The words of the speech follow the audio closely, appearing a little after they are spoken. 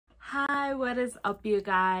Hi, what is up you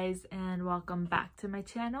guys, and welcome back to my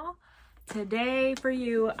channel. Today for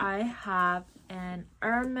you I have an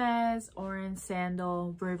Hermes Oran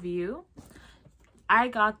Sandal review. I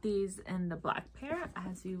got these in the black pair,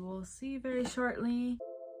 as you will see very shortly.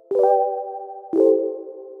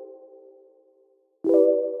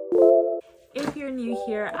 If you're new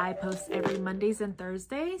here, I post every Mondays and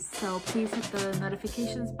Thursdays, so please hit the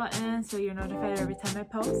notifications button so you're notified every time I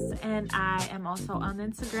post. And I am also on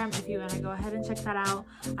Instagram if you want to go ahead and check that out.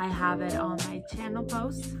 I have it on my channel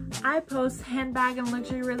post. I post handbag and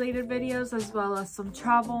luxury related videos, as well as some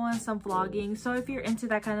travel and some vlogging. So if you're into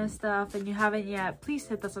that kind of stuff and you haven't yet, please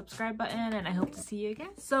hit the subscribe button, and I hope to see you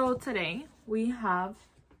again. So today we have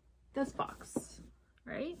this box,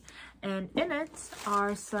 right? And in it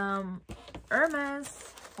are some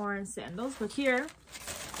Hermes Oran Sandals, which here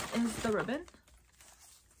is the ribbon.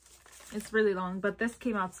 It's really long, but this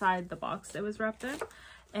came outside the box it was wrapped in.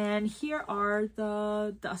 And here are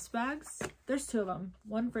the dust bags. There's two of them,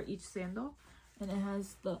 one for each sandal, and it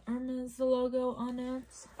has the Hermes logo on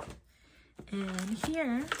it. And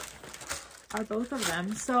here are both of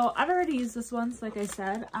them. So I've already used this once, like I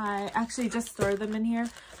said. I actually just stored them in here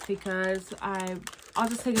because I'll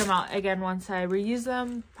just take them out again once I reuse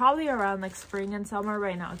them, probably around like spring and summer.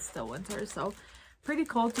 Right now it's still winter, so pretty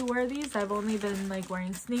cold to wear these. I've only been like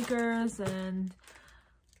wearing sneakers and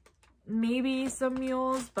maybe some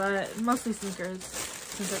mules, but mostly sneakers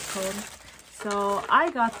since it's cold. So I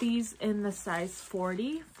got these in the size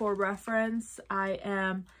 40. For reference, I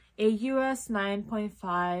am a US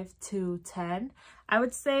 9.5 to 10. I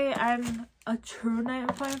would say I'm a true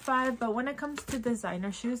 9.5, but when it comes to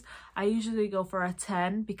designer shoes, I usually go for a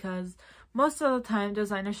 10 because most of the time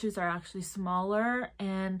designer shoes are actually smaller,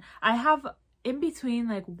 and I have in between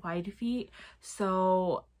like wide feet,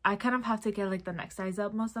 so I kind of have to get like the next size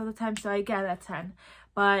up most of the time, so I get a 10.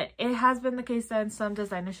 But it has been the case that in some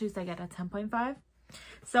designer shoes I get a 10.5.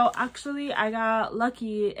 So actually I got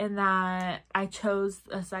lucky in that I chose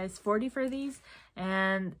a size 40 for these,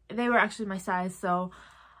 and they were actually my size. So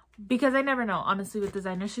because I never know, honestly, with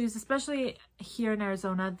designer shoes, especially here in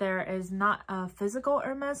Arizona, there is not a physical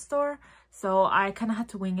Hermes store, so I kind of had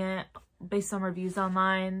to wing it based on reviews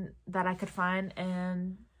online that I could find,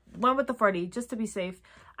 and went with the 40 just to be safe.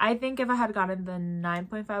 I think if I had gotten the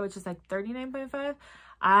 9.5, which is like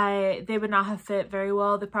 39.5, they would not have fit very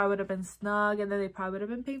well. They probably would have been snug, and then they probably would have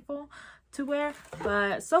been painful to wear.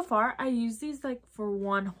 But so far I use these like for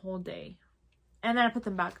one whole day, and then I put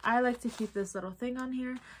them back. I like to keep this little thing on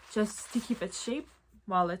here just to keep its shape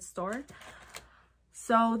while it's stored.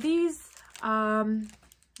 So these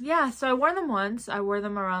yeah, so I wore them once. I wore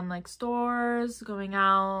them around like stores, going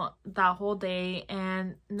out that whole day,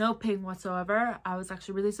 and no pain whatsoever. I was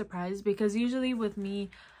actually really surprised because usually with me,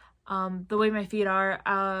 the way my feet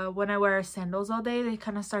are, when I wear sandals all day, they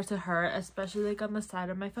kind of start to hurt, especially like on the side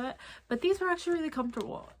of my foot. But these were actually really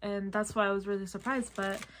comfortable, and that's why I was really surprised.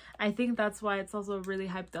 But I think that's why it's also really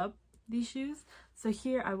hyped up, these shoes. So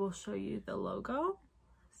here I will show you the logo.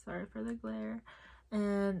 Sorry for the glare.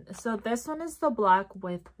 And so this one is the black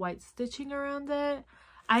with white stitching around it.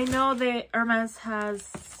 I know that Hermes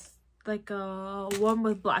has like a one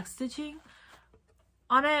with black stitching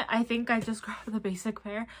on it. I think I just grabbed the basic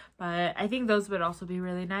pair, but I think those would also be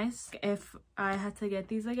really nice. If I had to get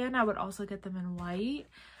these again, I would also get them in white,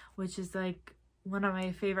 which is like one of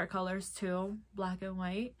my favorite colors too, black and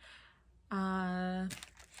white.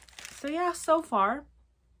 So yeah, so far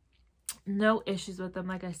no issues with them.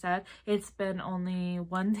 Like I said, it's been only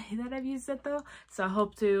one day that I've used it though, so I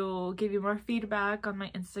hope to give you more feedback on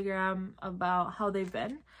my Instagram about how they've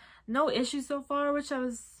been. No issues so far, which I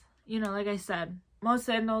was, you know, like I said, most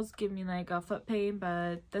sandals give me like a foot pain,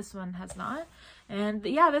 but this one has not. And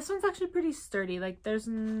yeah, this one's actually pretty sturdy. Like there's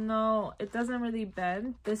no, it doesn't really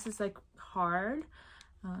bend. This is like hard.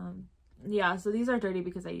 Yeah, so these are dirty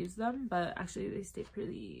because I use them, but actually they stay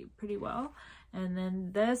pretty well. And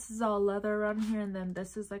then this is all leather around here, and then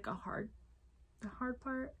this is like the hard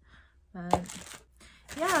part. But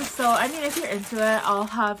yeah, so I mean, if you're into it, I'll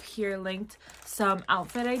have here linked some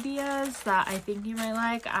outfit ideas that I think you might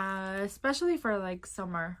like, especially for like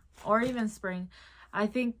summer or even spring. I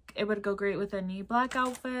think it would go great with any black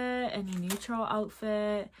outfit, any neutral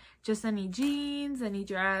outfit, just any jeans, any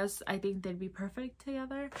dress. I think they'd be perfect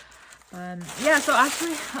together. Yeah, so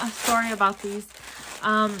actually a story about these.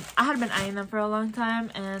 I had been eyeing them for a long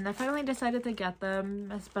time, and I finally decided to get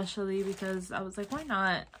them, especially because I was like, why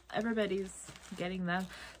not? Everybody's getting them.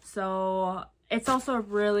 So it's also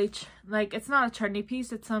really like, it's not a trendy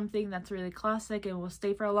piece, it's something that's really classic and will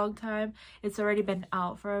stay for a long time. It's already been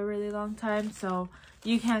out for a really long time, so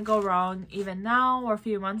you can't go wrong even now or a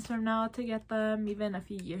few months from now to get them. Even a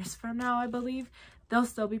few years from now, I believe they'll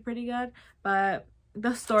still be pretty good. But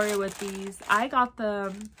the story with these, I got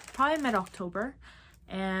them probably mid-October,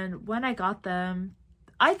 and when I got them,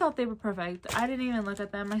 I thought they were perfect. I didn't even look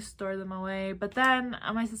at them. I stored them away. But then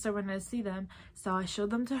my sister wanted to see them, so I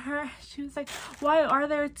showed them to her. She was like, why are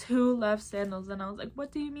there 2 left sandals? And I was like,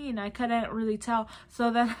 what do you mean? I couldn't really tell.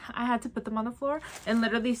 So then I had to put them on the floor and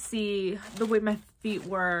literally see the way my feet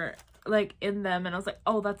were like in them. And I was like,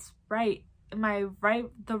 oh, that's right.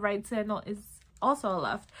 The right sandal is also a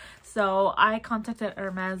left. So I contacted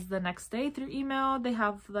Hermes the next day through email. They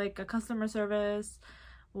have like a customer service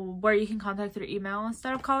where you can contact through email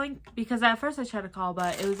instead of calling, because at first I tried to call,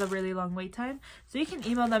 but it was a really long wait time. So you can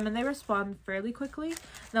email them and they respond fairly quickly.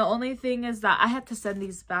 The only thing is that I had to send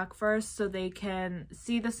these back first so they can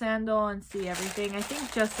see the sandal and see everything. I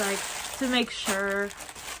think just like to make sure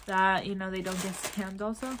that, you know, they don't get scammed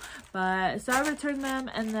also. But so I returned them,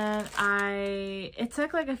 and then it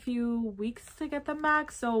took like a few weeks to get them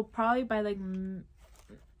back. So probably by like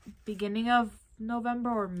beginning of November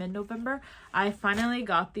or mid-November, I finally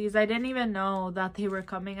got these. I didn't even know that they were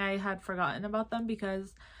coming. I had forgotten about them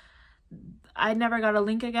because I never got a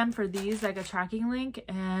link again for these, like a tracking link,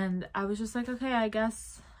 and I was just like, okay, I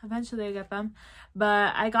guess eventually I get them.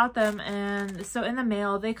 But I got them, and so in the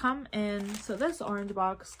mail they come in, so this orange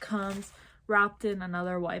box comes wrapped in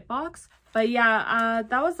another white box. But yeah,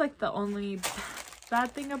 that was like the only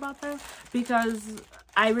bad thing about them, because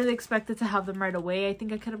I really expected to have them right away. I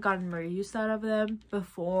think I could have gotten more use out of them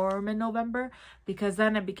before mid-November, because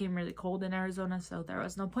then it became really cold in Arizona, so there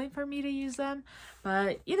was no point for me to use them.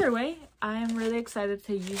 But either way, I'm really excited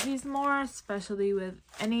to use these more, especially with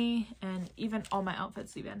any and even all my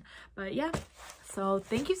outfits even. But yeah, so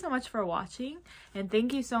thank you so much for watching, and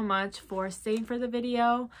thank you so much for staying for the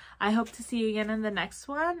video. I hope to see you again in the next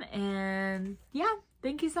one, and yeah,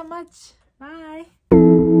 thank you so much. Bye.